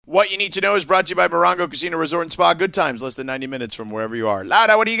What you need to know is brought to you by Morongo Casino Resort and Spa. Good times, less than 90 minutes from wherever you are.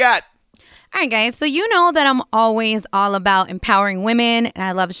 Laura, what do you got? All right, guys. So you know that I'm always all about empowering women, and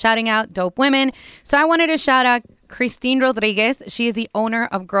I love shouting out dope women. So I wanted to shout out Christine Rodriguez. She is the owner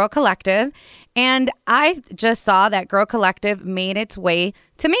of GRLCollective. And I just saw that GRLCollective made its way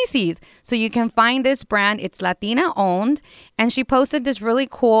to Macys. So you can find this brand. It's Latina owned. And she posted this really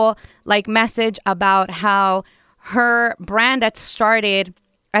cool message about how her brand that started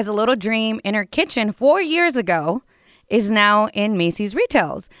as a little dream in her kitchen 4 years ago is now in Macys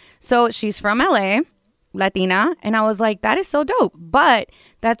retails. So she's from LA, Latina. And I was like, that is so dope. But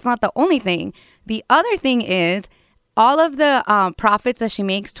that's not the only thing. The other thing is all of the profits that she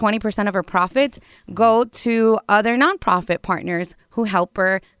makes, 20% of her profits, go to other nonprofit partners who help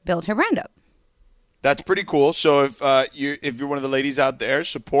her build her brand up. That's pretty cool. So if you're one of the ladies out there,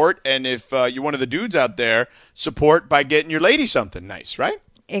 support. And if you're one of the dudes out there, support by getting your lady something nice, right?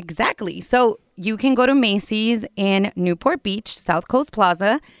 Exactly. So you can go to Macys in Newport Beach, South Coast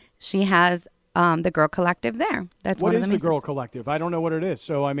Plaza. She has the GRLCollective there. That's what one of the is the GRLCollective? I don't know what it is.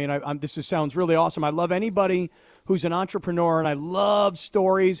 So, I mean, this sounds really awesome. I love anybody who's an entrepreneur, and I love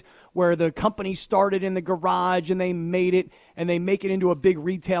stories where the company started in the garage and they made it and they make it into a big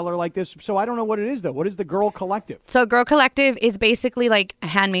retailer like this. So I don't know what it is, though. What is the GRLCollective? So GRLCollective is basically like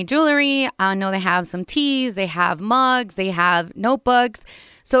handmade jewelry. I know they have some teas, they have mugs, they have notebooks.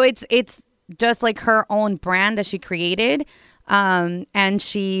 So it's just like her own brand that she created. And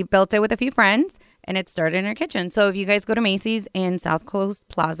she built it with a few friends. And it started in her kitchen. So if you guys go to Macys in South Coast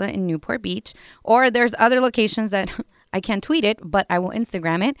Plaza in Newport Beach, or there's other locations that I can't tweet it, but I will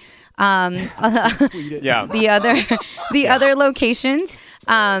Instagram it. Tweet it. Yeah. The other locations.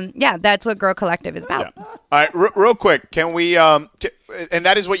 That's what GRLCollective is about. Yeah. All right, real quick, can we? And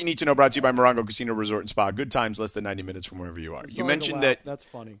that is what you need to know. Brought to you by Morongo Casino Resort and Spa. Good times, less than 90 minutes from wherever you are. You mentioned that. That's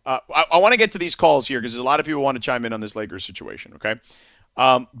funny. I want to get to these calls here because a lot of people want to chime in on this Lakers situation. Okay,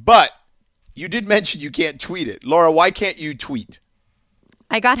 but. You did mention you can't tweet it. Laura, why can't you tweet?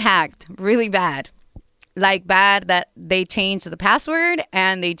 I got hacked really bad. Bad that they changed the password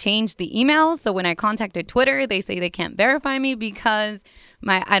and they changed the email. So when I contacted Twitter, they say they can't verify me because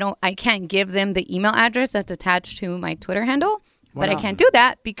I can't give them the email address that's attached to my Twitter handle. But I can't do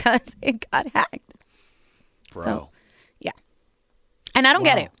that because it got hacked. Bro. So, yeah. And I don't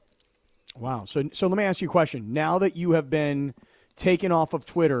get it. Wow. So let me ask you a question. Now that you have been taken off of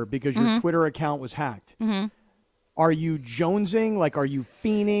Twitter because your Twitter account was hacked. Mm-hmm. Are you jonesing? Are you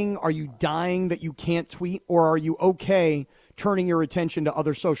fiending? Are you dying that you can't tweet? Or are you okay turning your attention to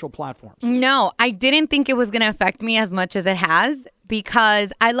other social platforms? No, I didn't think it was going to affect me as much as it has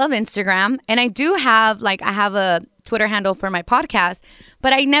because I love Instagram. And I do have, I have a Twitter handle for my podcast,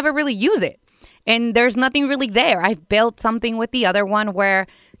 but I never really use it. And there's nothing really there. I've built something with the other one where,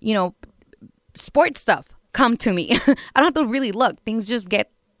 sports stuff come to me. I don't have to really look. Things just get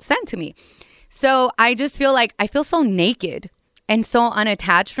sent to me. So I just feel I feel so naked and so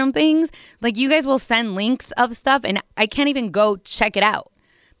unattached from things. You guys will send links of stuff and I can't even go check it out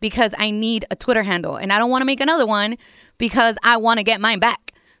because I need a Twitter handle and I don't want to make another one because I want to get mine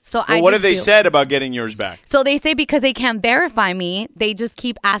back. So what have they said about getting yours back? So they say because they can't verify me, they just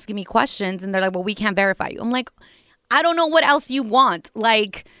keep asking me questions and they're like, well, we can't verify you. I'm like, I don't know what else you want.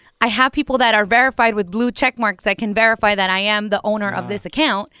 I have people that are verified with blue check marks that can verify that I am the owner of this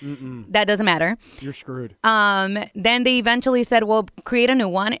account. That doesn't matter. You're screwed. Then they eventually said, well, create a new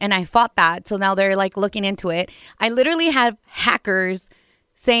one. And I fought that. So now they're looking into it. I literally have hackers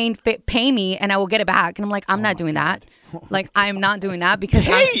saying, pay me and I will get it back. And I'm like, I'm not doing that. I'm not doing that because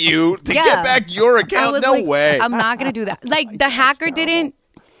pay you to get back your account? No way. I'm not going to do that. The hacker didn't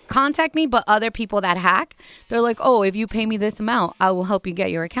contact me, but other people that hack, they're like, oh, if you pay me this amount, I will help you get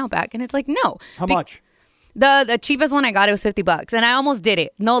your account back. And it's like, no. How much? The cheapest one I got, it was $50. And I almost did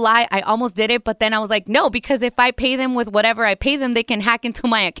it. No lie, I almost did it. But then I was like, no, because if I pay them with whatever I pay them, they can hack into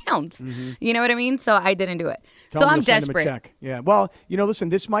my accounts. Mm-hmm. You know what I mean? So I didn't do it. So I'm desperate. Send them a check. Yeah. Well, listen,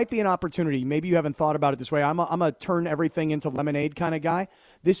 this might be an opportunity. Maybe you haven't thought about it this way. I'm a turn everything into lemonade kind of guy.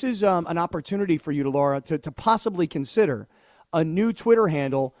 This is an opportunity for you, Laura, to possibly consider a new Twitter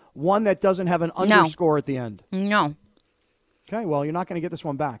handle, one that doesn't have an underscore at the end. No. Okay, well, you're not going to get this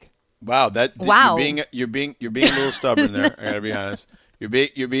one back. Wow, you're being a little stubborn there. I gotta be honest. You're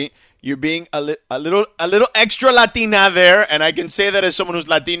being a little extra Latina there, and I can say that as someone who's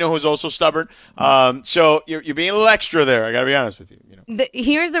Latino who's also stubborn. So you're being a little extra there. I gotta be honest with you.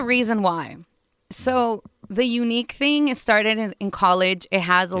 Here's the reason why. So the unique thing started in college. It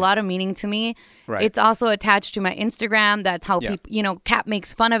has a lot of meaning to me. Right. It's also attached to my Instagram. That's how people, Cap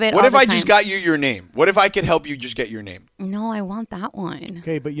makes fun of it. What all if the I time. just got you your name? What if I could help you just get your name? No, I want that one.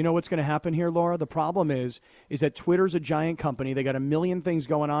 Okay, but you know what's going to happen here, Laura? The problem is that Twitter's a giant company. They got a million things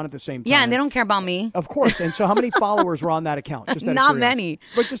going on at the same time. Yeah, and they don't care about me. Of course. And so how many followers were on that account? Just out of Not curiosity. many.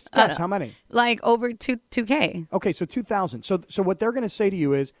 But just guess, how many? Like over 2K. Okay, so 2,000. So what they're going to say to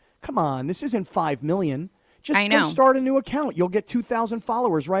you is, come on, this isn't 5 million. Just I go know. start a new account. You'll get 2,000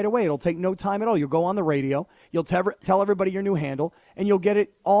 followers right away. It'll take no time at all. You'll go on the radio. You'll tell everybody your new handle, and you'll get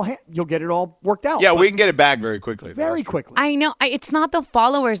it all. You'll get it all worked out. Yeah, we can get it back very quickly. Very quickly. I know. It's not the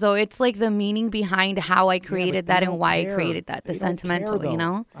followers, though. It's like the meaning behind how I created that and why I created that. The sentimental, care, you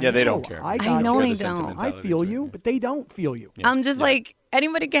know? Yeah, they don't care. I know they don't. I feel you, but they don't feel you. Yeah. I'm just like,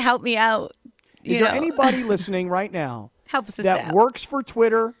 anybody can help me out. Is there anybody listening right now Helps us that out. works for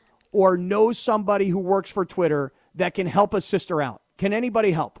Twitter or knows somebody who works for Twitter that can help a sister out? Can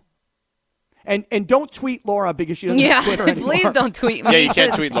anybody help? And don't tweet Laura because she doesn't have Twitter anymore. Please don't tweet me. Yeah, you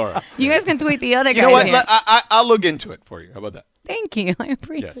can't tweet Laura. You guys can tweet the other guy. You know what? I'll look into it for you. How about that? Thank you. I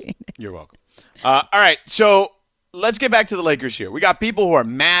appreciate it. You're welcome. All right, so let's get back to the Lakers here. We got people who are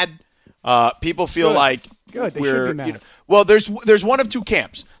mad. People feel like Good. They should be mad. Well, there's one of two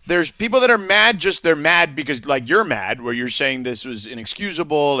camps. There's people that are mad, just they're mad because like you're mad, where you're saying this was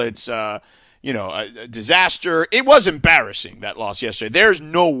inexcusable. It's a disaster. It was embarrassing, that loss yesterday. There's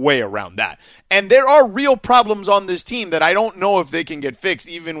no way around that. And there are real problems on this team that I don't know if they can get fixed,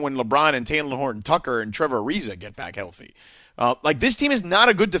 even when LeBron and Taylor Horton Tucker and Trevor Ariza get back healthy. Like this team is not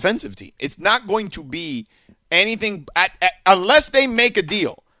a good defensive team. It's not going to be anything unless they make a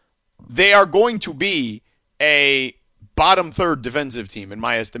deal. They are going to be a bottom third defensive team in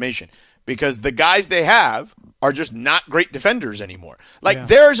my estimation, because the guys they have are just not great defenders anymore. Like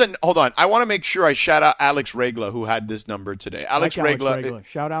hold on. I want to make sure I shout out Alex Regla, who had this number today. Alex Regla.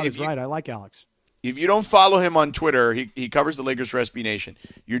 Shout out is right. I like Alex. If you don't follow him on Twitter, he covers the Lakers for SB Nation.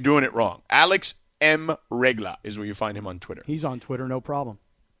 You're doing it wrong. Alex M. Regla is where you find him on Twitter. He's on Twitter, no problem.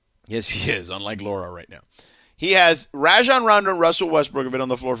 Yes, he is, unlike Laura right now. He has Rajon Rondo and Russell Westbrook have been on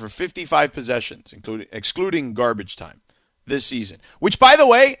the floor for 55 possessions, excluding garbage time this season. Which, by the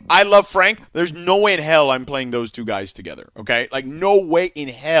way, I love Frank. There's no way in hell I'm playing those two guys together, okay? Like, no way in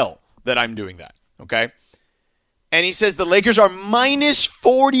hell that I'm doing that, okay? And he says the Lakers are minus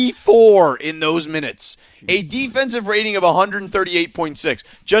 44 in those minutes. Jeez. A defensive rating of 138.6.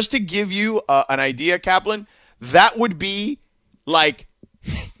 Just to give you an idea, Kaplan, that would be like...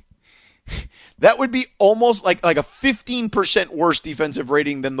 That would be almost like a 15% worse defensive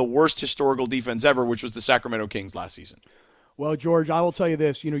rating than the worst historical defense ever, which was the Sacramento Kings last season. Well, George, I will tell you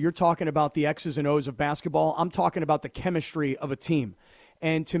this. You're talking about the X's and O's of basketball. I'm talking about the chemistry of a team.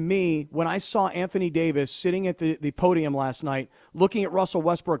 And to me, when I saw Anthony Davis sitting at the podium last night looking at Russell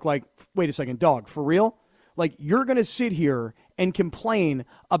Westbrook like, wait a second, dog, for real? Like, you're going to sit here and complain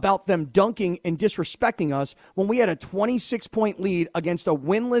about them dunking and disrespecting us when we had a 26-point lead against a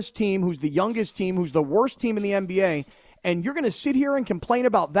winless team who's the youngest team, who's the worst team in the NBA, and you're going to sit here and complain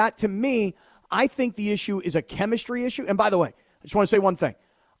about that. To me, I think the issue is a chemistry issue. And by the way, I just want to say one thing.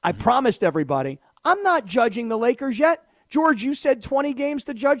 I promised everybody, I'm not judging the Lakers yet. George, you said 20 games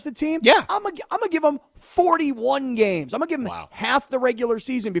to judge the team? Yeah. I'm going to give them 41 games. I'm going to give them half the regular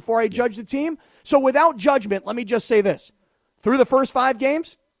season before I judge the team. So without judgment, let me just say this. Through the first 5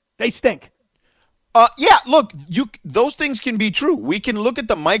 games, they stink. Yeah, look, those things can be true. We can look at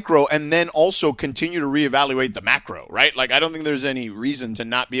the micro and then also continue to reevaluate the macro, right? Like, I don't think there's any reason to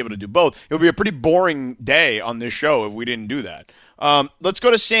not be able to do both. It would be a pretty boring day on this show if we didn't do that. Let's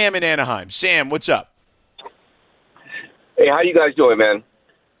go to Sam in Anaheim. Sam, what's up? Hey, how you guys doing, man?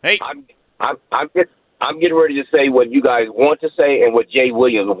 Hey, I'm getting ready to say what you guys want to say and what Jay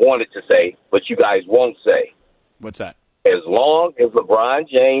Williams wanted to say, but you guys won't say. What's that? As long as LeBron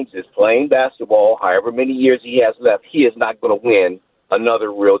James is playing basketball, however many years he has left, he is not going to win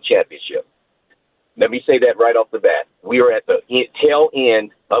another real championship. Let me say that right off the bat. We are at the tail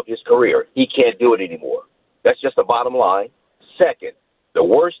end of his career. He can't do it anymore. That's just the bottom line. Second, the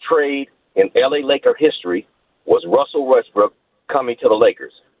worst trade in L.A. Laker history was Russell Westbrook coming to the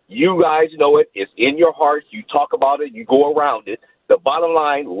Lakers. You guys know it. It's in your heart. You talk about it. You go around it. The bottom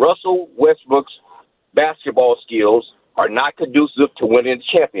line, Russell Westbrook's basketball skills are not conducive to winning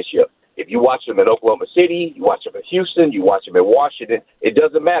the championship. If you watch him in Oklahoma City, you watch him in Houston, you watch him in Washington, it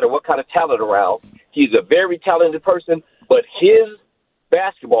doesn't matter what kind of talent around. He's a very talented person, but his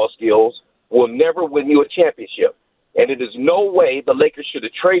basketball skills will never win you a championship. And it is no way the Lakers should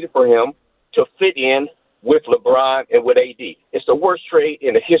have traded for him to fit in with LeBron and with AD. It's the worst trade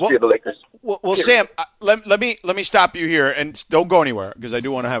in the history of the Lakers. Well, Sam, let me stop you here, and don't go anywhere because I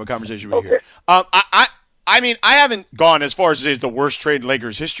do want to have a conversation with you here. I mean, I haven't gone as far as to say it's the worst trade in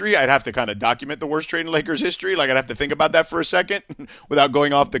Lakers history. I'd have to kind of document the worst trade in Lakers history. Like, I'd have to think about that for a second without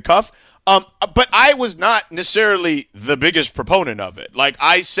going off the cuff. But I was not necessarily the biggest proponent of it. Like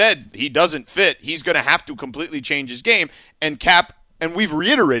I said, he doesn't fit. He's going to have to completely change his game. And Cap, and we've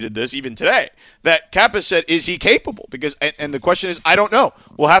reiterated this even today, that Cap has said, is he capable? Because, and the question is, I don't know.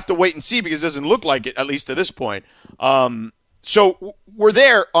 We'll have to wait and see because it doesn't look like it, at least to this point. So we're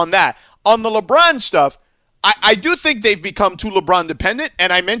there on that. On the LeBron stuff, I do think they've become too LeBron dependent,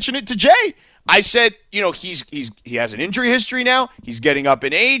 and I mentioned it to Jay. I said, he has an injury history now. He's getting up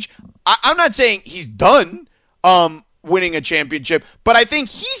in age. I'm not saying he's done winning a championship, but I think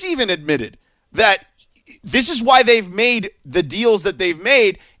he's even admitted that this is why they've made the deals that they've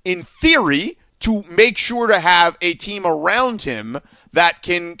made, in theory, to make sure to have a team around him that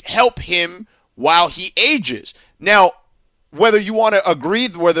can help him while he ages. Now, whether you want to agree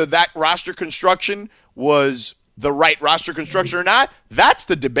whether that roster construction was the right roster construction or not, that's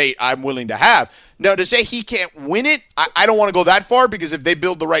the debate I'm willing to have. Now, to say he can't win it, I don't want to go that far, because if they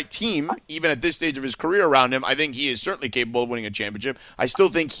build the right team, even at this stage of his career around him, I think he is certainly capable of winning a championship. I still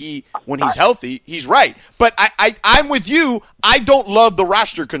think when he's healthy, he's right. But I'm with you. I don't love the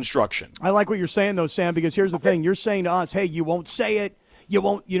roster construction. I like what you're saying, though, Sam, because here's the thing. You're saying to us, hey, you won't say it. You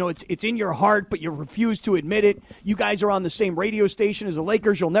won't, it's in your heart, but you refuse to admit it. You guys are on the same radio station as the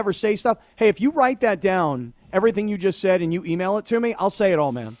Lakers. You'll never say stuff. Hey, if you write that down, everything you just said, and you email it to me, I'll say it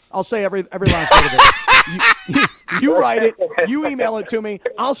all, man. I'll say every last bit of it. You write it, you email it to me,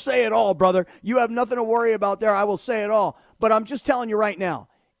 I'll say it all, brother. You have nothing to worry about there. I will say it all. But I'm just telling you right now,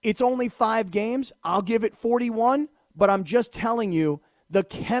 it's only 5 games. I'll give it 41, but I'm just telling you, the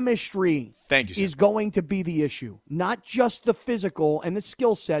chemistry is going to be the issue, not just the physical and the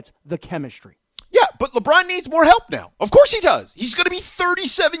skill sets, the chemistry. Yeah, but LeBron needs more help now. Of course he does. He's going to be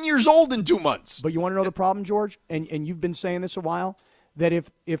 37 years old in 2 months. But you want to know the problem, George? And you've been saying this a while, that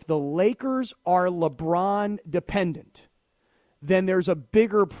if the Lakers are LeBron dependent, then there's a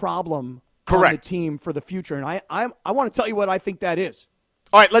bigger problem on the team for the future. And I want to tell you what I think that is.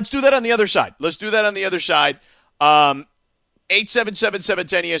 All right, let's do that on the other side.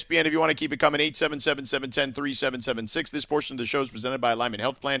 877-710-ESPN if you want to keep it coming. 877-710-3776. This portion of the show is presented by Alignment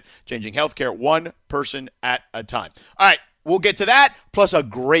Health Plan, changing healthcare one person at a time. All right, we'll get to that, plus a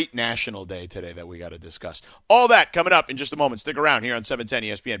great national day today that we got to discuss. All that coming up in just a moment. Stick around here on 710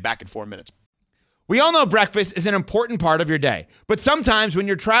 ESPN. Back in 4 minutes. We all know breakfast is an important part of your day, but sometimes when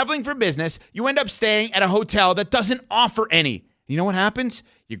you're traveling for business, you end up staying at a hotel that doesn't offer any. You know what happens?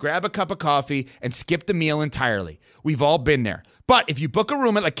 You grab a cup of coffee and skip the meal entirely. We've all been there. But if you book a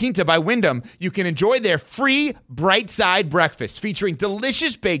room at La Quinta by Wyndham, you can enjoy their free Bright Side breakfast featuring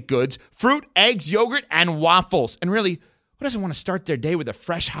delicious baked goods, fruit, eggs, yogurt, and waffles. And really, who doesn't want to start their day with a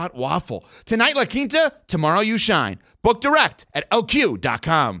fresh, hot waffle? Tonight, La Quinta, tomorrow you shine. Book direct at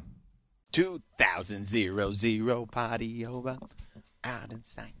LQ.com. 2000 party over out in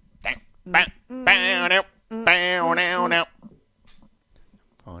sight.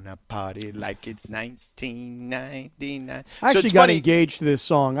 On a party like it's 1999. I actually got engaged to this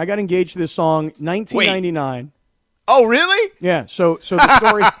song. I got engaged to this song 1999. Wait. Oh, really? Yeah. So the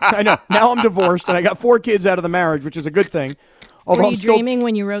story. I know. Now I'm divorced and I got 4 kids out of the marriage, which is a good thing. Although were you dreaming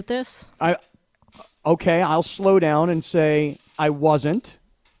when you wrote this? Okay, I'll slow down and say I wasn't.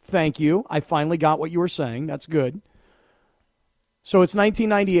 Thank you. I finally got what you were saying. That's good. So it's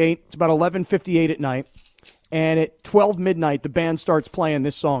 1998. It's about 11:58 at night. And at 12 midnight, the band starts playing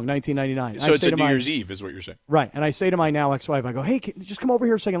this song, 1999. So it's a New Year's Eve is what you're saying. Right. And I say to my now ex-wife, I go, hey, just come over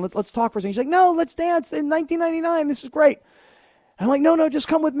here a second. Let's talk for a second. She's like, no, let's dance in 1999. This is great. And I'm like, no, just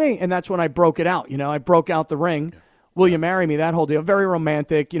come with me. And that's when I broke it out. I broke out the ring. Will you marry me? That whole deal. Very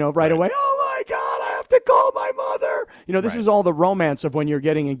romantic, right away. Oh, my God, I have to call my mother. This is all the romance of when you're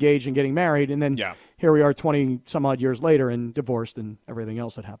getting engaged and getting married. And then here we are 20-some-odd years later and divorced and everything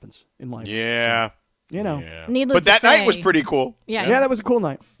else that happens in life. Yeah. So, Needless but that to say, night was pretty cool. Yeah, that was a cool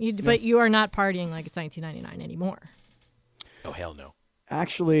night. But you are not partying like it's 1999 anymore. Oh, hell no.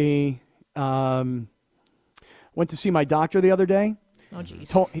 Actually, went to see my doctor the other day. Oh, jeez.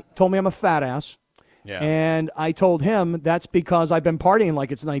 Told me I'm a fat ass. Yeah. And I told him that's because I've been partying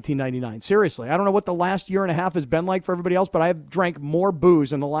like it's 1999. Seriously. I don't know what the last year and a half has been like for everybody else, but I've drank more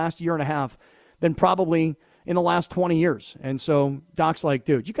booze in the last year and a half than probably in the last 20 years. And so Doc's like,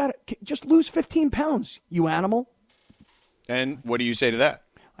 dude, you got to just lose 15 pounds, you animal. And what do you say to that?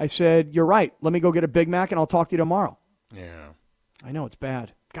 I said, you're right. Let me go get a Big Mac and I'll talk to you tomorrow. Yeah. I know, it's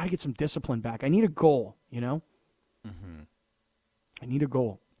bad. got to get some discipline back. I need a goal, you know? I need a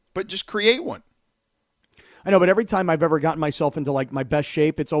goal. But just create one. I know, but every time I've ever gotten myself into like my best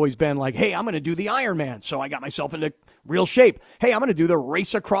shape, it's always been like, hey, I'm going to do the Ironman. So I got myself into real shape. Hey, I'm going to do the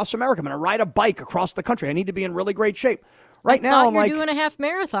race across America. I'm going to ride a bike across the country. I need to be in really great shape. Right now, I'm you're like, doing a half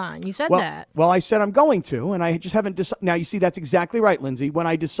marathon. You said well, that. Well, I said I'm going to, and I just haven't decided. Now, you see, that's exactly right, Lindsay. When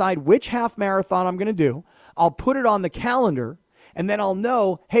I decide which half marathon I'm going to do, I'll put it on the calendar, and then I'll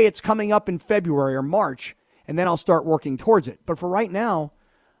know, hey, it's coming up in February or March, and then I'll start working towards it. But for right now,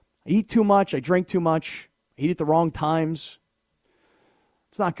 I eat too much. I drink too much. I eat at the wrong times.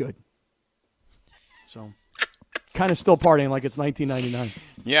 It's not good. So, kind of still partying like it's 1999.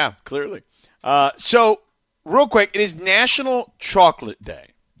 Yeah, clearly. So, real quick, it is National Chocolate Day.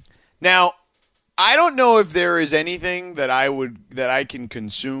 Now, I don't know if there is anything that I can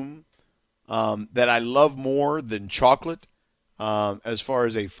consume that I love more than chocolate as far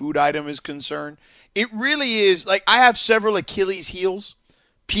as a food item is concerned. It really is, like, I have several Achilles heels.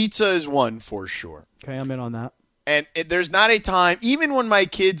 Pizza is one for sure. Okay, I'm in on that. And there's not a time, even when my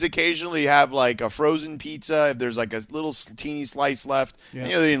kids occasionally have like a frozen pizza, if there's like a little teeny slice left, Yeah.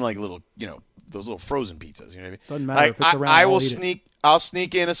 they're eating like little, those little frozen pizzas. You know what I mean? Doesn't matter if it's around, I'll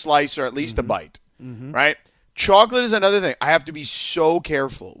sneak in a slice or at least a bite, right? Chocolate is another thing. I have to be so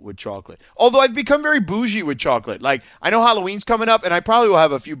careful with chocolate. Although I've become very bougie with chocolate. Like, I know Halloween's coming up, and I probably will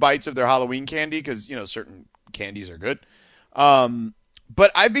have a few bites of their Halloween candy because, certain candies are good. But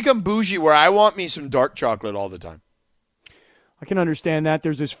I've become bougie where I want me some dark chocolate all the time. I can understand that.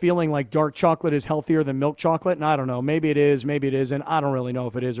 There's this feeling like dark chocolate is healthier than milk chocolate, and I don't know. Maybe it is, maybe it isn't. I don't really know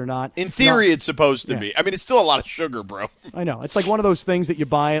if it is or not. In theory, it's supposed to be. I mean, it's still a lot of sugar, bro. I know. It's like one of those things that you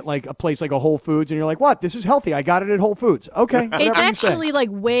buy at like a place like a Whole Foods, and you're like, what? This is healthy. I got it at Whole Foods. Okay. It's actually like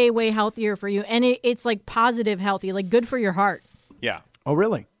way, way healthier for you, and it's like positive healthy, like good for your heart. Yeah. Oh,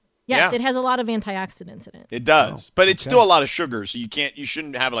 really? Yes, Yeah. it has a lot of antioxidants in it. It does. But it's still a lot of sugar, so you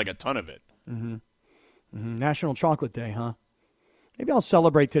shouldn't have like a ton of it. National Chocolate Day, huh? Maybe I'll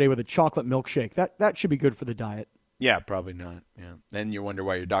celebrate today with a chocolate milkshake. That should be good for the diet. Yeah, probably not. Yeah. Then you wonder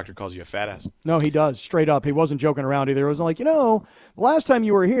why your doctor calls you a fat ass. No, he does. Straight up. He wasn't joking around either. It was like, the last time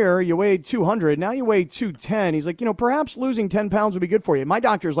you were here, you weighed 200. Now you weigh 210. He's like, perhaps losing 10 pounds would be good for you. My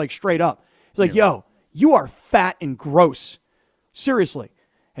doctor's like straight up. He's like, yo, you are fat and gross. Seriously.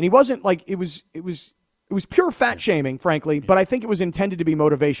 And he wasn't like, it was pure fat shaming, frankly, but I think it was intended to be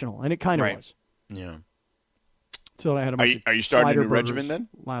motivational, and it kind of was. Yeah. So I had Are you starting a new regimen then?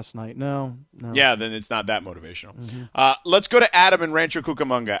 Last night. No. Yeah, then it's not that motivational. Let's go to Adam in Rancho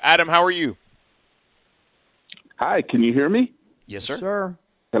Cucamonga. Adam, how are you? Hi, can you hear me? Yes, sir. Sir.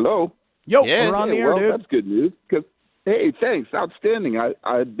 Hello. Yo, Yes. we're on the air, Well, dude. that's good news. Hey, thanks. Outstanding.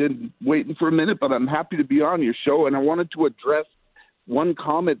 I've been waiting for a minute, but I'm happy to be on your show, and I wanted to address one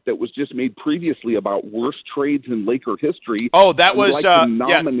comment that was just made previously about worst trades in Laker history. Oh, that I would was like to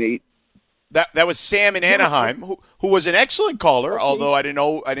nominate. That was Sam in Anaheim, who was an excellent caller. Although I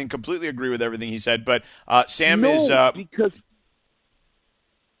didn't completely agree with everything he said. But Sam is because.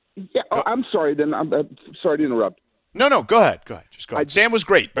 Yeah, I'm sorry. Then I'm sorry to interrupt. No, go ahead. Just go ahead. Sam was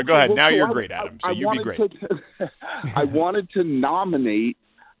great, but go ahead. Well, Now so you're great, Adam. So you be great. I wanted to nominate.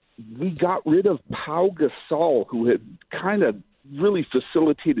 We got rid of Pau Gasol, who had kind of really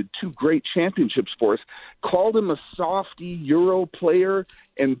facilitated two great championships for us, called him a softy Euro player,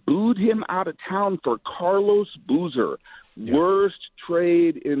 and booed him out of town for Carlos Boozer. Yeah. Worst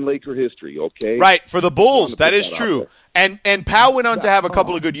trade in Laker history, okay? Right, for the Bulls. That is true. And Pau went on to have a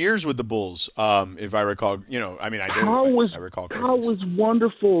couple of good years with the Bulls, if I recall. I recall. Pau was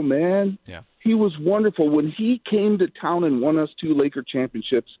wonderful, man. Yeah. He was wonderful. When he came to town and won us 2 Laker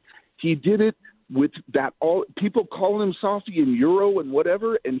championships, he did it with that all people calling him softy and Euro and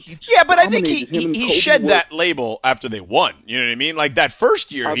whatever, and he but I think he shed that label after they won. You know what I mean? Like that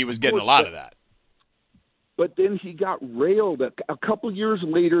first year, he was getting a lot of that. But then he got railed. A couple years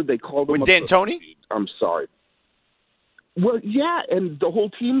later, they called him with D'Antoni. I'm sorry. Well, yeah, and the whole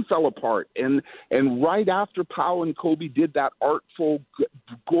team fell apart. And right after Pau and Kobe did that artful,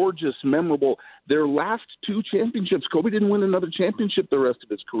 gorgeous, memorable, their last 2 championships, Kobe didn't win another championship the rest of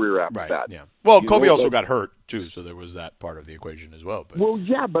his career after that. Yeah. Well, Kobe also got hurt, too, so there was that part of the equation as well. But. Well,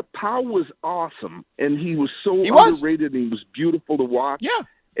 yeah, but Pau was awesome, and he was so underrated, and he was beautiful to watch. Yeah.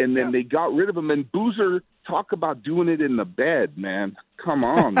 And then they got rid of him, and Boozer, talk about doing it in the bed, man. Come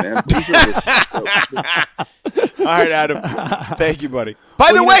on, man. All right, Adam. Thank you, buddy.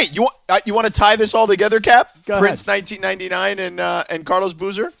 By the way, you want to tie this all together, Cap? Prince 1999 and Carlos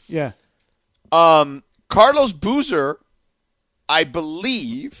Boozer? Yeah. Carlos Boozer, I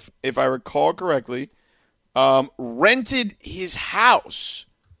believe, if I recall correctly, rented his house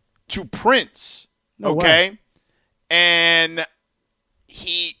to Prince. No okay, way. and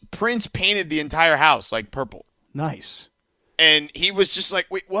Prince painted the entire house like purple. Nice. And he was just like,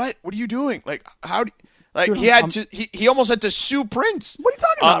 "Wait, what? What are you doing? Like, how? Like, Dude, he almost had to sue Prince. What are you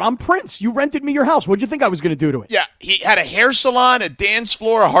talking about? I'm Prince. You rented me your house. What'd you think I was going to do to it? Yeah, he had a hair salon, a dance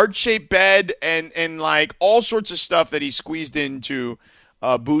floor, a heart-shaped bed, and like all sorts of stuff that he squeezed into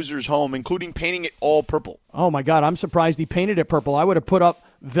Boozer's home, including painting it all purple. Oh my God, I'm surprised he painted it purple. I would have put up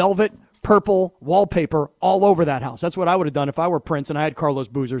velvet purple wallpaper all over that house. That's what I would have done if I were Prince and I had Carlos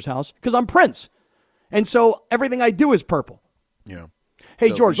Boozer's house, because I'm Prince. And so everything I do is purple. Yeah. Hey,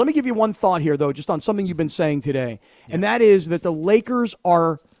 So George, let me give you one thought here, though, just on something you've been saying today, and that is that the Lakers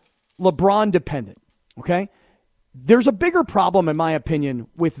are LeBron dependent, okay? There's a bigger problem, in my opinion,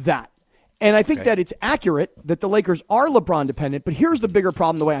 with that. And I think that it's accurate that the Lakers are LeBron dependent, but here's the bigger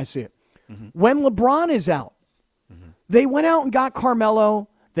problem the way I see it. Mm-hmm. When LeBron is out, they went out and got Carmelo,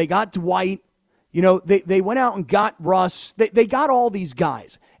 they got Dwight, they went out and got Russ, they got all these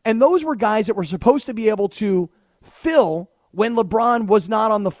guys. And those were guys that were supposed to be able to fill when LeBron was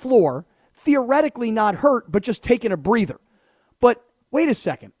not on the floor, theoretically not hurt, but just taking a breather. But wait a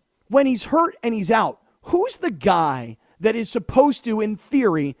second. When he's hurt and he's out, who's the guy that is supposed to, in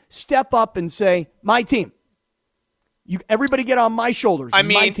theory, step up and say, my team? Everybody get on my shoulders,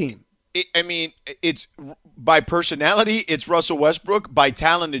 my team. It's by personality, it's Russell Westbrook. By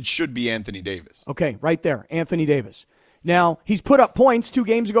talent, it should be Anthony Davis. Okay, right there, Anthony Davis. Now, he's put up points. 2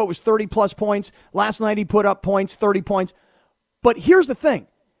 games ago, it was 30-plus points. Last night, he put up points, 30 points. But here's the thing.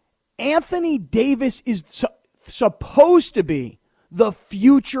 Anthony Davis is supposed to be the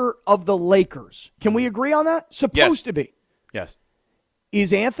future of the Lakers. Can we agree on that? Supposed to be. Yes.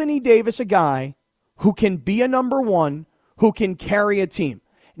 Is Anthony Davis a guy who can be a number one, who can carry a team?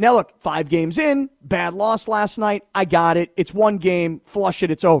 Now, look, 5 games in, bad loss last night. I got it. It's 1 game. Flush it.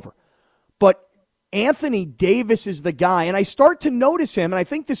 It's over. But Anthony Davis is the guy, and I start to notice him, and I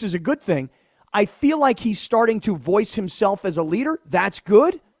think this is a good thing. I feel like he's starting to voice himself as a leader. That's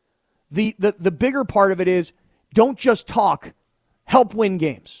good. The bigger part of it is don't just talk, help win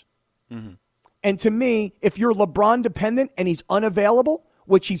games. Mm-hmm. And to me, if you're LeBron dependent and he's unavailable,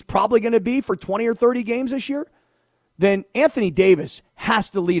 which he's probably going to be for 20 or 30 games this year, then Anthony Davis has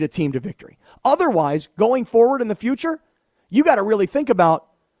to lead a team to victory. Otherwise, going forward in the future, you got to really think about,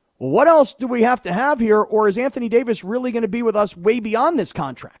 well, what else do we have to have here, or is Anthony Davis really going to be with us way beyond this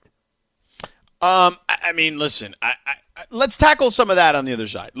contract? Listen, let's tackle some of that on the other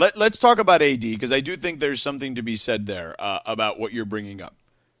side. Let's talk about AD, because I do think there's something to be said there about what you're bringing up.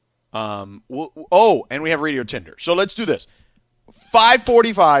 And we have Radio Tinder. So let's do this.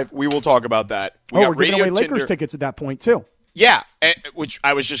 5:45, we will talk about that. We're giving away Lakers tickets at that point, too. Yeah, which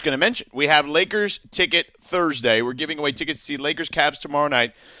I was just going to mention. We have Lakers ticket Thursday. We're giving away tickets to see Lakers Cavs tomorrow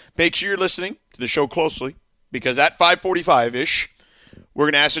night. Make sure you're listening to the show closely, because at 5:45-ish, we're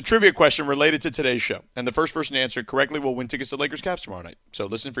going to ask a trivia question related to today's show. And the first person to answer it correctly will win tickets to Lakers Cavs tomorrow night. So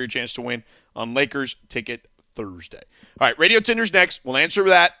listen for your chance to win on Lakers ticket Thursday. All right, Radio Tinder's next. We'll answer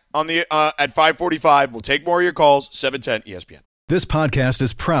that on the at 5:45. We'll take more of your calls, 710 ESPN. This podcast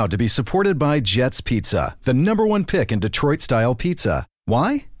is proud to be supported by Jets Pizza, the #1 pick in Detroit-style pizza.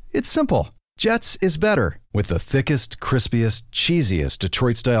 Why? It's simple. Jets is better. With the thickest, crispiest, cheesiest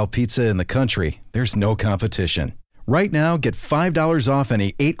Detroit-style pizza in the country, there's no competition. Right now, get $5 off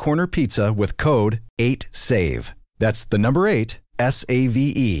any 8-corner pizza with code 8SAVE. That's the number 8,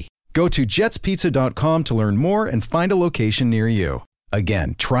 S-A-V-E. Go to jetspizza.com to learn more and find a location near you.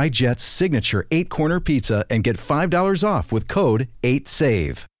 Again, try Jet's signature 8-corner pizza and get $5 off with code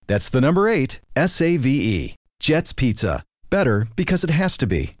 8SAVE. That's the number 8, S-A-V-E. Jet's Pizza. Better because it has to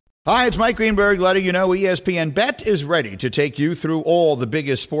be. Hi, it's Mike Greenberg letting you know ESPN Bet is ready to take you through all the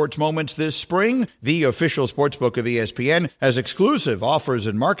biggest sports moments this spring. The official sportsbook of ESPN has exclusive offers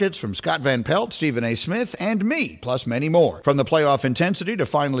and markets from Scott Van Pelt, Stephen A. Smith, and me, plus many more. From the playoff intensity to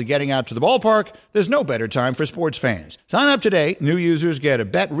finally getting out to the ballpark, there's no better time for sports fans. Sign up today. New users get a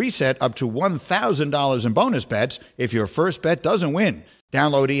bet reset up to $1,000 in bonus bets if your first bet doesn't win.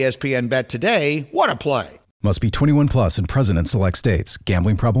 Download ESPN Bet today. What a play. Must be 21 plus and present in select states.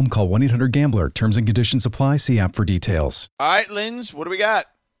 Gambling problem? Call 1-800-GAMBLER. Terms and conditions apply. See app for details. All right, Linz, what do we got?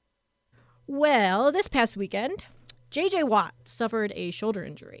 Well, this past weekend, J.J. Watt suffered a shoulder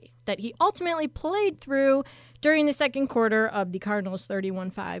injury that he ultimately played through during the second quarter of the Cardinals'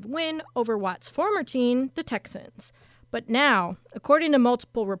 31-5 win over Watt's former team, the Texans. But now, according to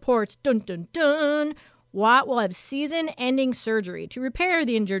multiple reports, Watt will have season-ending surgery to repair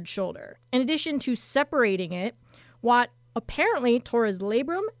the injured shoulder. In addition to separating it, Watt apparently tore his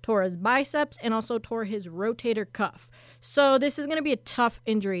labrum, tore his biceps, and also tore his rotator cuff. So this is going to be a tough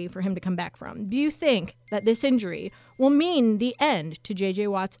injury for him to come back from. Do you think that this injury will mean the end to J.J.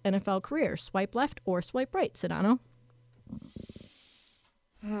 Watt's NFL career? Swipe left or swipe right, Sedano?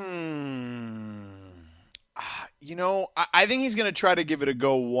 I think he's going to try to give it a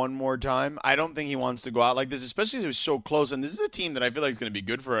go one more time. I don't think he wants to go out like this, especially as it was so close. And this is a team that I feel like is going to be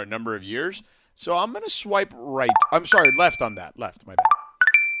good for a number of years. So I'm going to swipe right. I'm sorry, left on that. Left, my bad.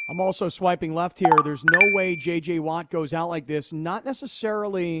 I'm also swiping left here. There's no way J.J. Watt goes out like this, not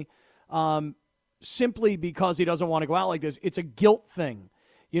necessarily simply because he doesn't want to go out like this. It's a guilt thing.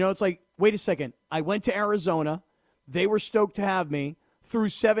 It's like, wait a second. I went to Arizona. They were stoked to have me. Through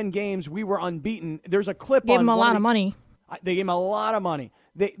 7 games, we were unbeaten. There's a clip Gave on him a lot of money. They gave him a lot of money.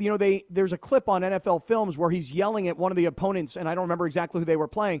 There's a clip on NFL Films where he's yelling at one of the opponents, and I don't remember exactly who they were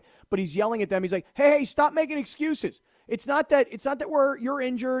playing, but he's yelling at them. He's like, "Hey, stop making excuses. It's not that you're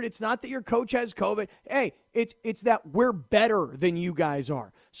injured. It's not that your coach has COVID. Hey, it's that we're better than you guys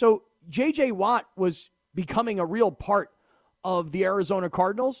are." So J.J. Watt was becoming a real part of the Arizona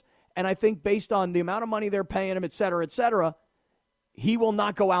Cardinals, and I think based on the amount of money they're paying him, et cetera, he will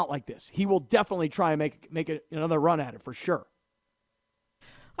not go out like this. He will definitely try and make another run at it for sure.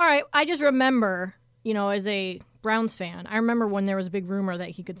 All right, I just remember, as a Browns fan, I remember when there was a big rumor that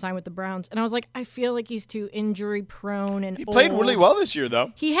he could sign with the Browns, and I was like, I feel like he's too injury prone and he played really well this year,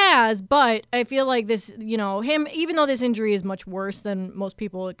 though. He has, but I feel like this, him, even though this injury is much worse than most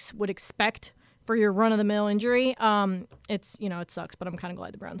people would expect for your run-of-the-mill injury, it sucks, but I'm kind of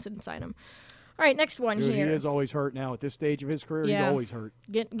glad the Browns didn't sign him. All right, next one here. He is always hurt now. At this stage of his career, he's always hurt.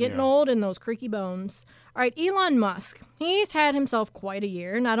 Getting old and those creaky bones. All right, Elon Musk. He's had himself quite a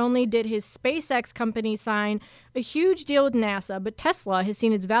year. Not only did his SpaceX company sign a huge deal with NASA, but Tesla has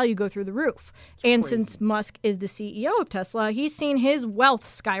seen its value go through the roof. And since Musk is the CEO of Tesla, he's seen his wealth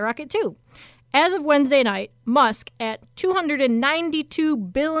skyrocket too. As of Wednesday night, Musk, at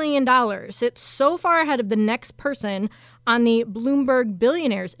 $292 billion, sits so far ahead of the next person on the Bloomberg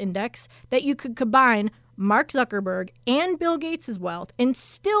Billionaires Index that you could combine Mark Zuckerberg and Bill Gates' wealth and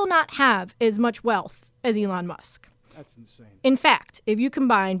still not have as much wealth as Elon Musk. That's insane. In fact, if you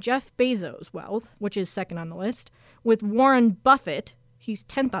combine Jeff Bezos' wealth, which is second on the list, with Warren Buffett, he's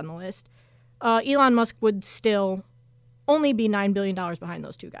 10th on the list, Elon Musk would still only be $9 billion behind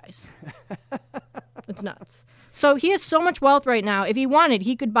those two guys. It's nuts. So he has so much wealth right now. If he wanted,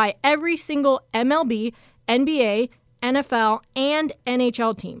 he could buy every single MLB, NBA, NFL, and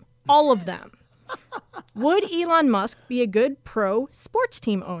NHL team. All of them. Would Elon Musk be a good pro sports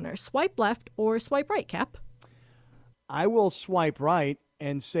team owner? Swipe left or swipe right, Cap? I will swipe right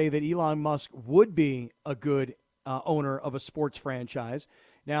and say that Elon Musk would be a good owner of a sports franchise.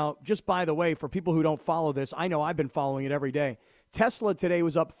 Now, just by the way, for people who don't follow this, I know I've been following it every day. Tesla today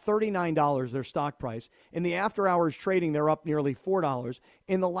was up $39, their stock price. In the after-hours trading, they're up nearly $4.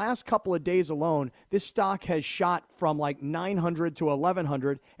 In the last couple of days alone, this stock has shot from like $900 to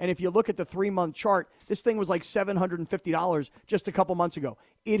 $1,100. And if you look at the 3-month chart, this thing was like $750 just a couple months ago.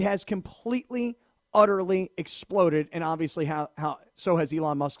 It has completely, utterly exploded, and obviously how so has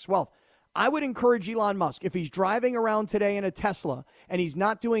Elon Musk's wealth. I would encourage Elon Musk, if he's driving around today in a Tesla and he's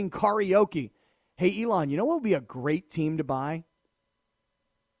not doing karaoke, hey, Elon, you know what would be a great team to buy?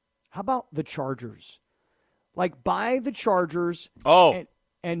 How about the Chargers? Like, buy the Chargers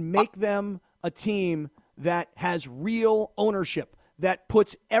and make them a team that has real ownership, that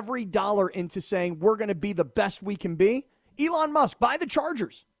puts every dollar into saying we're going to be the best we can be. Elon Musk, buy the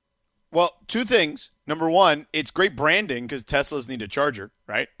Chargers. Well, 2 things. Number 1, it's great branding because Teslas need a charger,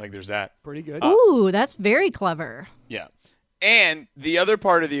 right? Like, there's that. Pretty good. Ooh, that's very clever. Yeah. And the other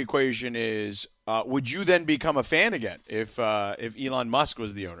part of the equation is, would you then become a fan again if Elon Musk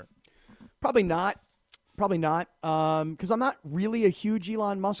was the owner? Probably not. Because I'm not really a huge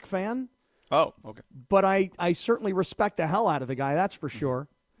Elon Musk fan. Oh, okay. But I certainly respect the hell out of the guy. That's for sure.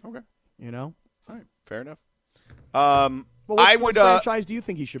 Okay. All right. Fair enough. Well, what franchise do you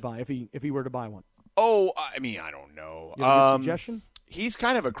think he should buy if he were to buy one? Oh, I mean, I don't know. You have a good suggestion? He's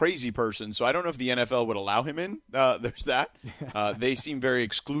kind of a crazy person, so I don't know if the NFL would allow him in. There's that. They seem very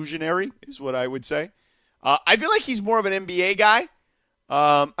exclusionary, is what I would say. I feel like he's more of an NBA guy.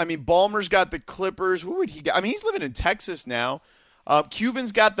 I mean, Ballmer's got the Clippers. Who would he got? I mean, he's living in Texas now.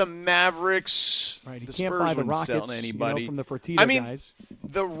 Cuban's got the Mavericks. Right, he the can't Spurs buy the wouldn't Rockets sell to anybody. from the Fertitta I mean, guys.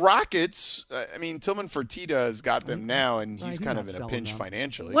 the Rockets, I mean, Tillman Fertitta has got them now, and he's kind of in a pinch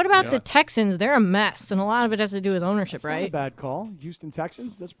financially. What about the Texans? They're a mess, and a lot of it has to do with ownership, right? Not a bad call. Houston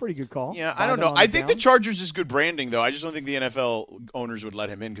Texans, that's a pretty good call. Yeah, I don't know. I think the Chargers is good branding, though. I just don't think the NFL owners would let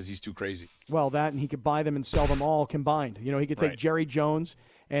him in because he's too crazy. Well, that, and he could buy them and sell them all combined. You know, he could take Jerry Jones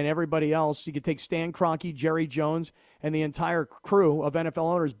and everybody else. He could take Stan Kroenke, Jerry Jones, and the entire crew of NFL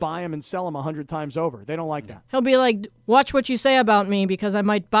owners, buy them and sell them 100 times over. They don't like that. He'll be like, watch what you say about me because I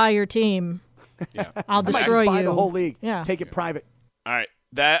might buy your team. Yeah. I'll destroy buy you. the whole league. Yeah. Take it private. All right.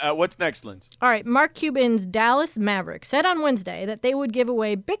 That what's next, Linz? All right. Mark Cuban's Dallas Mavericks said on Wednesday that they would give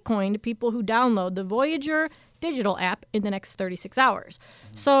away Bitcoin to people who download the Voyager digital app in the next 36 hours.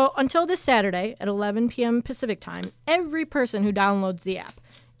 So until this Saturday at 11 p.m. Pacific time, every person who downloads the app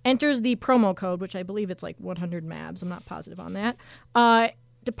enters the promo code, which I believe it's like 100 Mavs. I'm not positive on that.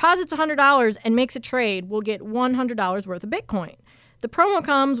 Deposits $100 and makes a trade will get $100 worth of Bitcoin. The promo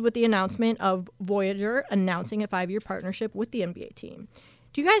comes with the announcement of Voyager announcing a 5-year partnership with the NBA team.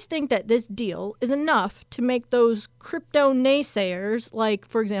 Do you guys think that this deal is enough to make those crypto naysayers, like,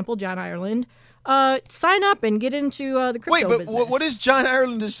 for example, John Ireland, sign up and get into the crypto business? Wait, but what is John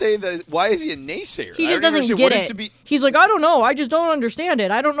Ireland to say that? Why is he a naysayer? He just doesn't get it. He's like, I don't know. I just don't understand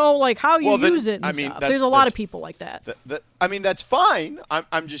it. I don't know, like, how you use it and stuff. There's a lot of people like that. I mean, that's fine.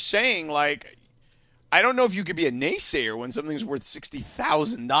 I'm just saying, like, I don't know if you could be a naysayer when something's worth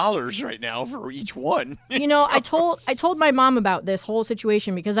 $60,000 right now for each one. You know, I told my mom about this whole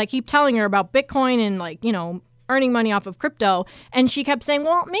situation because I keep telling her about Bitcoin and, like, you know, earning money off of crypto, and she kept saying,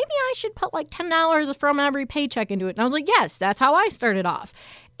 well, maybe I should put like $10 from every paycheck into it. And I was like, yes, that's how I started off.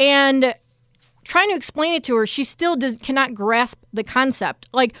 And trying to explain it to her, she still cannot grasp the concept.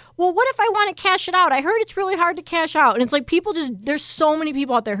 Like, well, what if I want to cash it out? I heard it's really hard to cash out. And it's like there's so many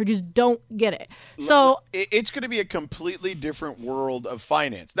people out there who just don't get it. So it's going to be a completely different world of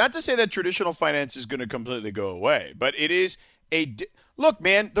finance. Not to say that traditional finance is going to completely go away, but it is look,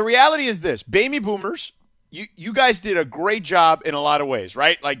 man, the reality is this. Baby boomers, you guys did a great job in a lot of ways,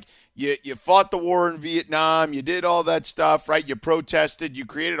 right? Like you fought the war in Vietnam, you did all that stuff, right? You protested, you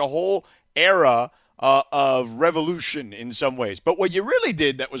created a whole era of revolution in some ways. But what you really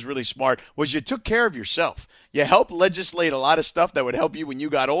did that was really smart was you took care of yourself. You helped legislate a lot of stuff that would help you when you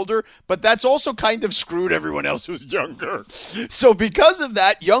got older, but that's also kind of screwed everyone else who's younger. So because of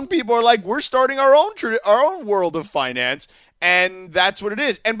that, young people are like, we're starting our own world of finance. And that's what it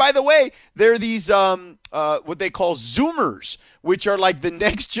is. And by the way, there are these what they call Zoomers, which are like the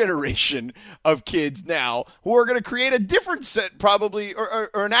next generation of kids now who are going to create a different set probably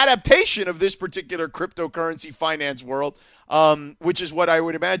or an adaptation of this particular cryptocurrency finance world, which is what I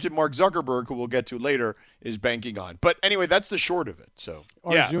would imagine Mark Zuckerberg, who we'll get to later, is banking on. But anyway, that's the short of it. So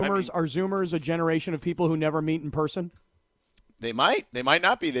are Zoomers a generation of people who never meet in person? They might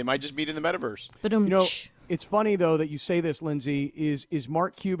not be. They might just meet in the metaverse. But it's funny, though, that you say this, Lindsay. Is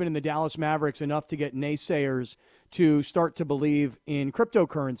Mark Cuban and the Dallas Mavericks enough to get naysayers to start to believe in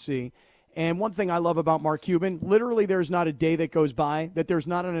cryptocurrency? And one thing I love about Mark Cuban, literally there's not a day that goes by that there's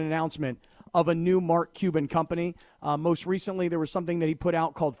not an announcement of a new Mark Cuban company. Most recently, there was something that he put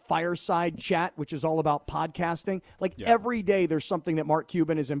out called Fireside Chat, which is all about podcasting. Every day there's something that Mark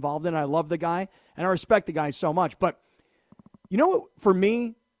Cuban is involved in. I love the guy, and I respect the guy so much. But you know what, for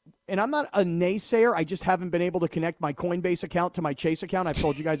me, and I'm not a naysayer, I just haven't been able to connect my Coinbase account to my Chase account. I've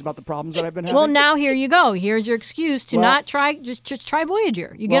told you guys about the problems that I've been having. Well, now here you go. Here's your excuse to not try. Just try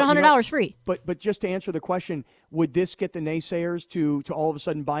Voyager. You get $100 free. But just to answer the question, would this get the naysayers to all of a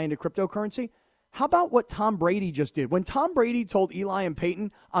sudden buy into cryptocurrency? How about what Tom Brady just did? When Tom Brady told Eli and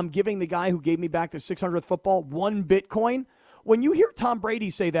Peyton, I'm giving the guy who gave me back the 600th football 1 Bitcoin. When you hear Tom Brady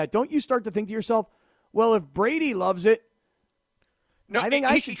say that, don't you start to think to yourself, well, if Brady loves it, no, I think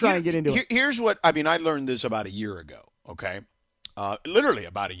I should try and get into it. Here's what, I learned this about a year ago, okay? Literally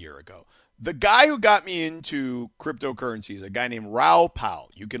about a year ago. The guy who got me into cryptocurrency is a guy named Raul Pal.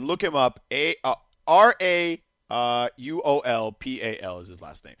 You can look him up. R-A-U-O-L-P-A-L is his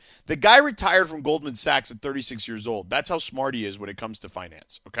last name. The guy retired from Goldman Sachs at 36 years old. That's how smart he is when it comes to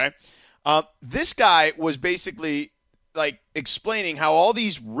finance, okay? This guy was basically like explaining how all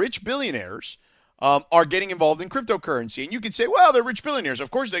these rich billionaires are getting involved in cryptocurrency. And you could say, well, they're rich billionaires. Of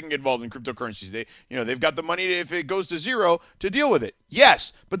course they can get involved in cryptocurrencies. They've got the money if it goes to zero to deal with it.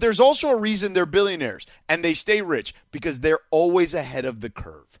 Yes, but there's also a reason they're billionaires and they stay rich because they're always ahead of the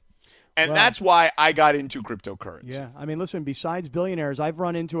curve. And that's why I got into cryptocurrency. Yeah, listen, besides billionaires, I've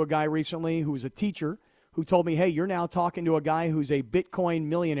run into a guy recently who was a teacher who told me, hey, you're now talking to a guy who's a Bitcoin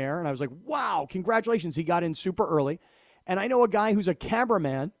millionaire. And I was like, wow, congratulations. He got in super early. And I know a guy who's a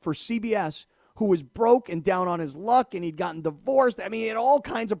cameraman for CBS who was broke and down on his luck, and he'd gotten divorced. I mean, he had all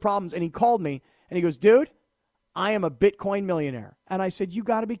kinds of problems. And he called me, and he goes, dude, I am a Bitcoin millionaire. And I said, you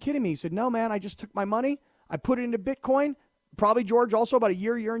got to be kidding me. He said, no, man, I just took my money. I put it into Bitcoin, probably, George, also about a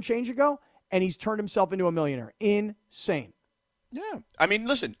year and change ago, and he's turned himself into a millionaire. Insane. Yeah. I mean,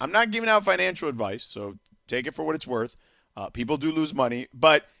 listen, I'm not giving out financial advice, so take it for what it's worth. People do lose money.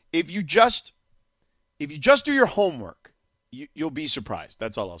 But if you just do your homework, you'll be surprised.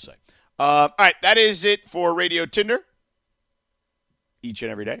 That's all I'll say. All right, that is it for Radio Tinder. Each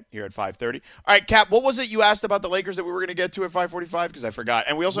and every day here at 5:30. All right, Cap, what was it you asked about the Lakers that we were going to get to at 5:45? Because I forgot.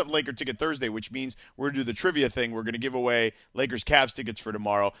 And we also have Laker Ticket Thursday, which means we're going to do the trivia thing. We're going to give away Lakers Cavs tickets for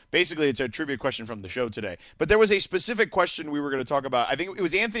tomorrow. Basically, it's a trivia question from the show today. But there was a specific question we were going to talk about. I think it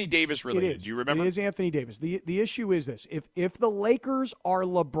was Anthony Davis related. Do you remember? It is Anthony Davis. The issue is this. If the Lakers are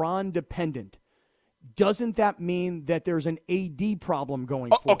LeBron dependent, doesn't that mean that there's an AD problem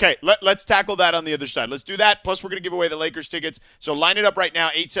going forward? Okay, let's tackle that on the other side. Let's do that. Plus, we're going to give away the Lakers tickets. So line it up right now,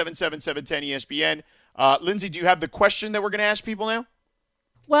 877-710-ESPN. Lindsay, do you have the question that we're going to ask people now?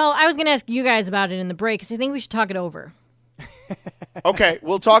 Well, I was going to ask you guys about it in the break because I think we should talk it over. Okay,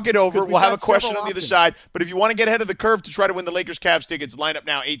 we'll talk it over. We'll have a question on the other options. side. But if you want to get ahead of the curve to try to win the Lakers Cavs tickets, line up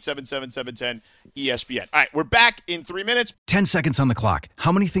now, 877-710-ESPN. All right, we're back in 3 minutes. 10 seconds on the clock.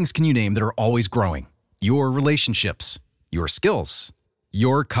 How many things can you name that are always growing? Your relationships, your skills,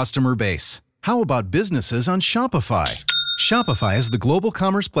 your customer base. How about businesses on Shopify? Shopify is the global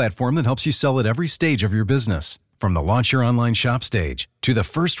commerce platform that helps you sell at every stage of your business. From the launch your online shop stage to the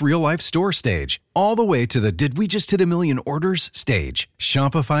first real-life store stage, all the way to the did we just hit a million orders stage.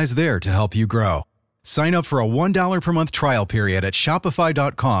 Shopify's there to help you grow. Sign up for a $1 per month trial period at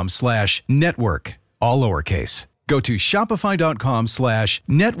shopify.com/network, all lowercase. Go to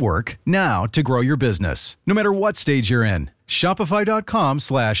shopify.com/network now to grow your business, no matter what stage you're in.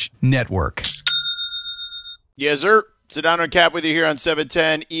 Shopify.com/network. Yes, sir. Sedano and Cap with you here on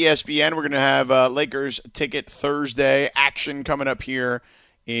 710 ESPN. We're going to have Lakers Ticket Thursday action coming up here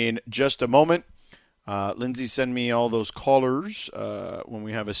in just a moment. Lindsay, send me all those callers when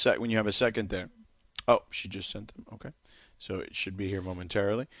you have a second there. Oh, she just sent them. Okay. So it should be here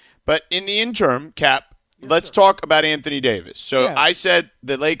momentarily. But in the interim, Cap, let's talk about Anthony Davis. So Yeah. I said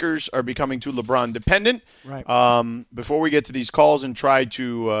the Lakers are becoming too LeBron dependent. Right. Before we get to these calls and try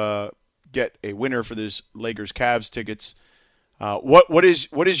to get a winner for this Lakers Cavs tickets, what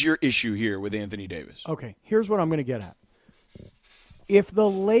is your issue here with Anthony Davis? Okay, here's what I'm going to get at. If the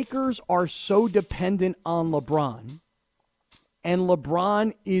Lakers are so dependent on LeBron, and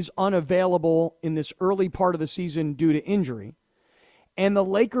LeBron is unavailable in this early part of the season due to injury, and the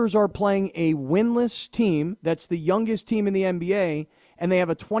Lakers are playing a winless team that's the youngest team in the NBA, and they have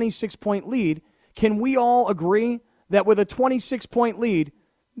a 26-point lead, can we all agree that with a 26-point lead,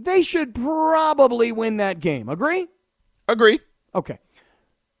 they should probably win that game? Agree? Agree. Okay.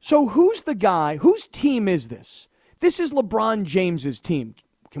 So who's the guy? Whose team is this? This is LeBron James's team.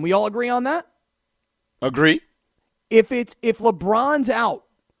 Can we all agree on that? Agree. If LeBron's out,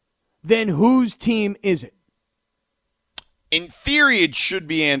 then whose team is it? In theory, it should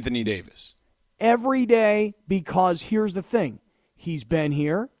be Anthony Davis. Every day, because here's the thing. He's been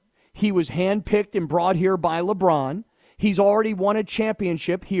here. He was handpicked and brought here by LeBron. He's already won a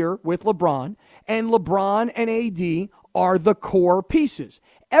championship here with LeBron. And LeBron and AD are the core pieces.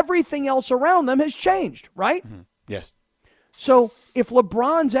 Everything else around them has changed, right? Mm-hmm. Yes. So if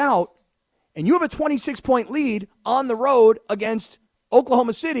LeBron's out and you have a 26-point lead on the road against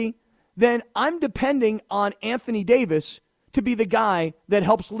Oklahoma City, then I'm depending on Anthony Davis to be the guy that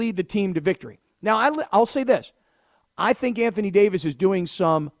helps lead the team to victory. Now, I'll say this. I think Anthony Davis is doing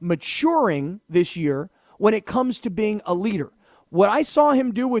some maturing this year when it comes to being a leader. What I saw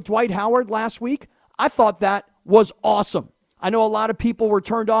him do with Dwight Howard last week, I thought that was awesome. I know a lot of people were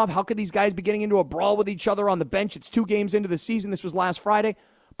turned off. How could these guys be getting into a brawl with each other on the bench? It's 2 games into the season. This was last Friday.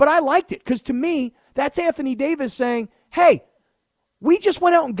 But I liked it because to me, that's Anthony Davis saying, hey, we just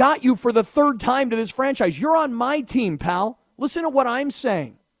went out and got you for the 3rd time to this franchise. You're on my team, pal. Listen to what I'm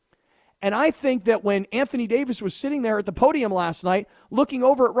saying. And I think that when Anthony Davis was sitting there at the podium last night, looking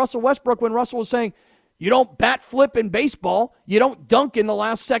over at Russell Westbrook when Russell was saying, you don't bat flip in baseball, you don't dunk in the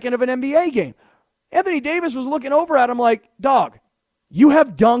last second of an NBA game. Anthony Davis was looking over at him like, dog, you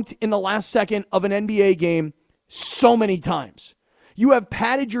have dunked in the last second of an NBA game so many times. You have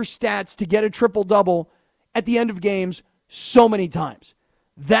padded your stats to get a triple-double at the end of games so many times.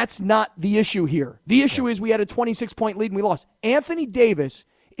 That's not the issue here. The issue is we had a 26-point lead and we lost. Anthony Davis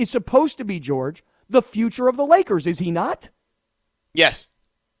is supposed to be, George, the future of the Lakers, is he not? Yes.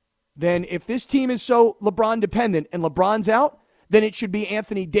 Then if this team is so LeBron dependent and LeBron's out, then it should be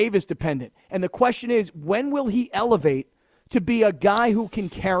Anthony Davis dependent. And the question is, when will he elevate to be a guy who can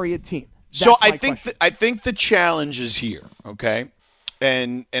carry a team? So I think the challenge is here, okay?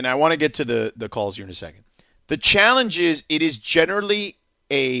 And I want to get to the calls here in a second. The challenge is it is generally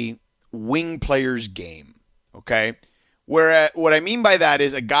a wing player's game, okay? Where what I mean by that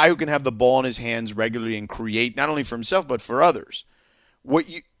is a guy who can have the ball in his hands regularly and create not only for himself but for others.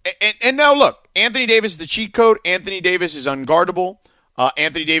 And now look, Anthony Davis is the cheat code. Anthony Davis is unguardable.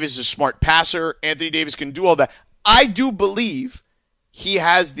 Anthony Davis is a smart passer. Anthony Davis can do all that. I do believe he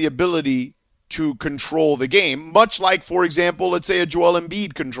has the ability to control the game, much like, for example, let's say a Joel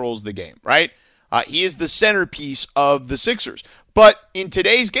Embiid controls the game, right? He is the centerpiece of the Sixers. But in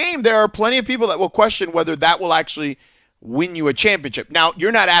today's game, there are plenty of people that will question whether that will actually win you a championship. Now,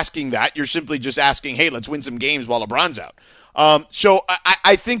 you're not asking that. You're simply just asking, hey, let's win some games while LeBron's out. So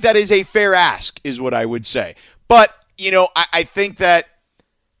I think that is a fair ask, is what I would say. But, I think that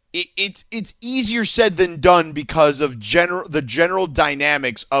it's easier said than done because of the general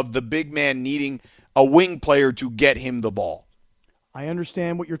dynamics of the big man needing a wing player to get him the ball. I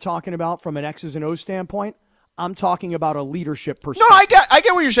understand what you're talking about from an X's and O's standpoint. I'm talking about a leadership perspective. No, I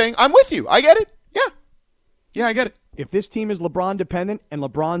get what you're saying. I'm with you. I get it. Yeah, I get it. If this team is LeBron dependent and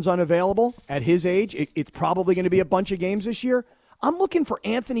LeBron's unavailable at his age, it's probably going to be a bunch of games this year. I'm looking for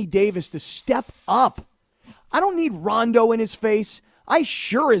Anthony Davis to step up. I don't need Rondo in his face. I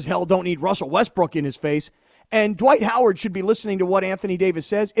sure as hell don't need Russell Westbrook in his face. And Dwight Howard should be listening to what Anthony Davis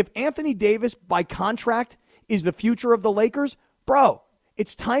says. If Anthony Davis, by contract, is the future of the Lakers, bro,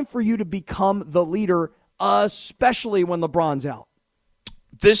 it's time for you to become the leader, especially when LeBron's out.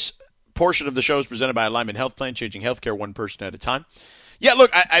 This portion of the show is presented by Alignment Health Plan, changing healthcare one person at a time. Yeah,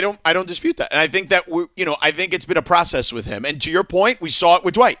 look, I don't dispute that. And I think that I think it's been a process with him. And to your point, we saw it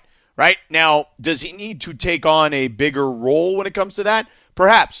with Dwight. Right? Now, does he need to take on a bigger role when it comes to that?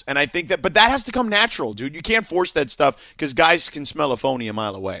 Perhaps. And I think but that has to come natural, dude. You can't force that stuff because guys can smell a phony a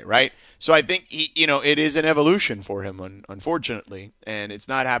mile away, right? So I think, it is an evolution for him, unfortunately. And it's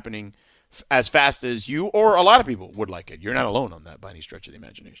not happening as fast as you or a lot of people would like it. You're not alone on that by any stretch of the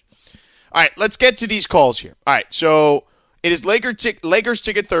imagination. All right, let's get to these calls here. All right, so it is Lakers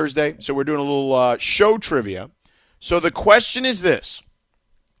Ticket Thursday, so we're doing a little show trivia. So the question is this.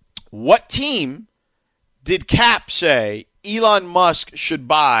 What team did Cap say Elon Musk should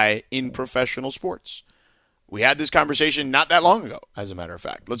buy in professional sports? We had this conversation not that long ago, as a matter of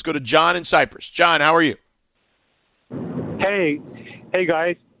fact. Let's go to John in Cyprus. John, how are you? Hey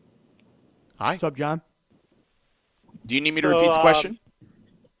guys. Hi. What's up, John? Do you need me to repeat the question?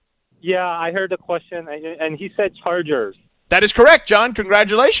 Yeah, I heard the question, and he said Chargers. That is correct, John.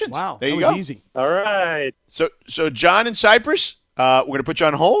 Congratulations. Wow, there you that was go. Easy. All right. So John in Cyprus, we're going to put you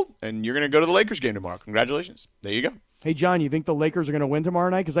on hold, and you're going to go to the Lakers game tomorrow. Congratulations. There you go. Hey, John, you think the Lakers are going to win tomorrow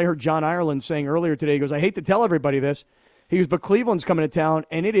night? Because I heard John Ireland saying earlier today, he goes, I hate to tell everybody this. He goes, but Cleveland's coming to town,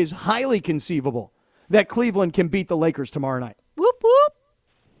 and it is highly conceivable that Cleveland can beat the Lakers tomorrow night. Whoop, whoop.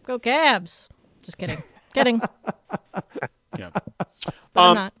 Go Cavs. Just kidding. Kidding. Yeah. But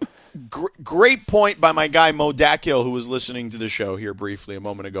I'm not. Great point by my guy Mo Dakhil, who was listening to the show here briefly a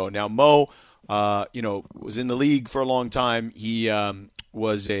moment ago. Now, Mo, was in the league for a long time. He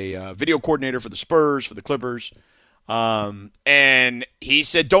was a video coordinator for the Spurs, for the Clippers. And he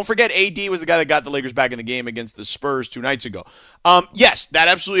said, don't forget AD was the guy that got the Lakers back in the game against the Spurs 2 nights ago. Yes, that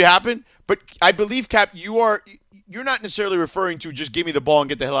absolutely happened. But I believe, Cap, you're not necessarily referring to just give me the ball and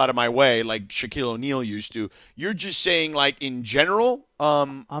get the hell out of my way like Shaquille O'Neal used to. You're just saying, like, in general,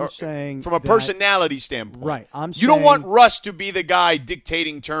 I'm saying from a personality standpoint. Right. You don't want Russ to be the guy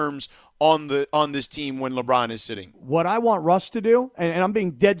dictating terms on this team when LeBron is sitting. What I want Russ to do, and I'm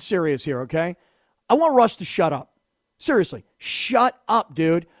being dead serious here, okay? I want Russ to shut up. Seriously, shut up,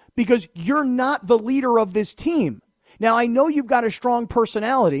 dude, because you're not the leader of this team. Now, I know you've got a strong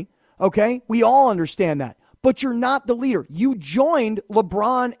personality, okay? We all understand that. But you're not the leader. You joined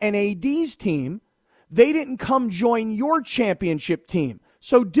LeBron and AD's team. They didn't come join your championship team.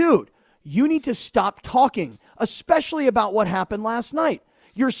 So, dude, you need to stop talking, especially about what happened last night.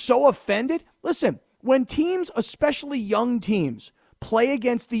 You're so offended. Listen, when teams, especially young teams, play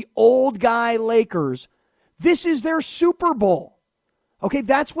against the old guy Lakers, this is their Super Bowl. Okay,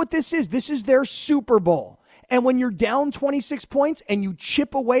 that's what this is. This is their Super Bowl. And when you're down 26 points and you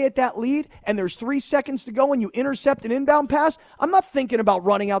chip away at that lead and there's 3 seconds to go and you intercept an inbound pass, I'm not thinking about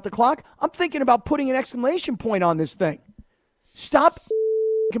running out the clock. I'm thinking about putting an exclamation point on this thing. Stop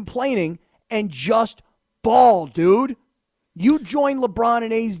complaining and just ball, dude. You joined LeBron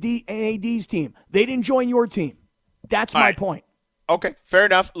and AD's team. They didn't join your team. That's my point. Okay, fair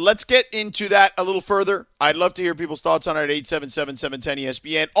enough. Let's get into that a little further. I'd love to hear people's thoughts on it at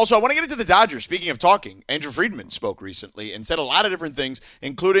 877-710-ESPN. Also, I want to get into the Dodgers. Speaking of talking, Andrew Friedman spoke recently and said a lot of different things,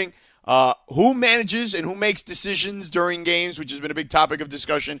 including who manages and who makes decisions during games, which has been a big topic of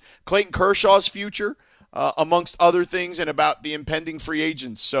discussion. Clayton Kershaw's future, amongst other things, and about the impending free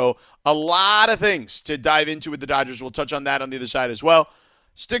agents. So a lot of things to dive into with the Dodgers. We'll touch on that on the other side as well.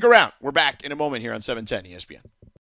 Stick around. We're back in a moment here on 710 ESPN.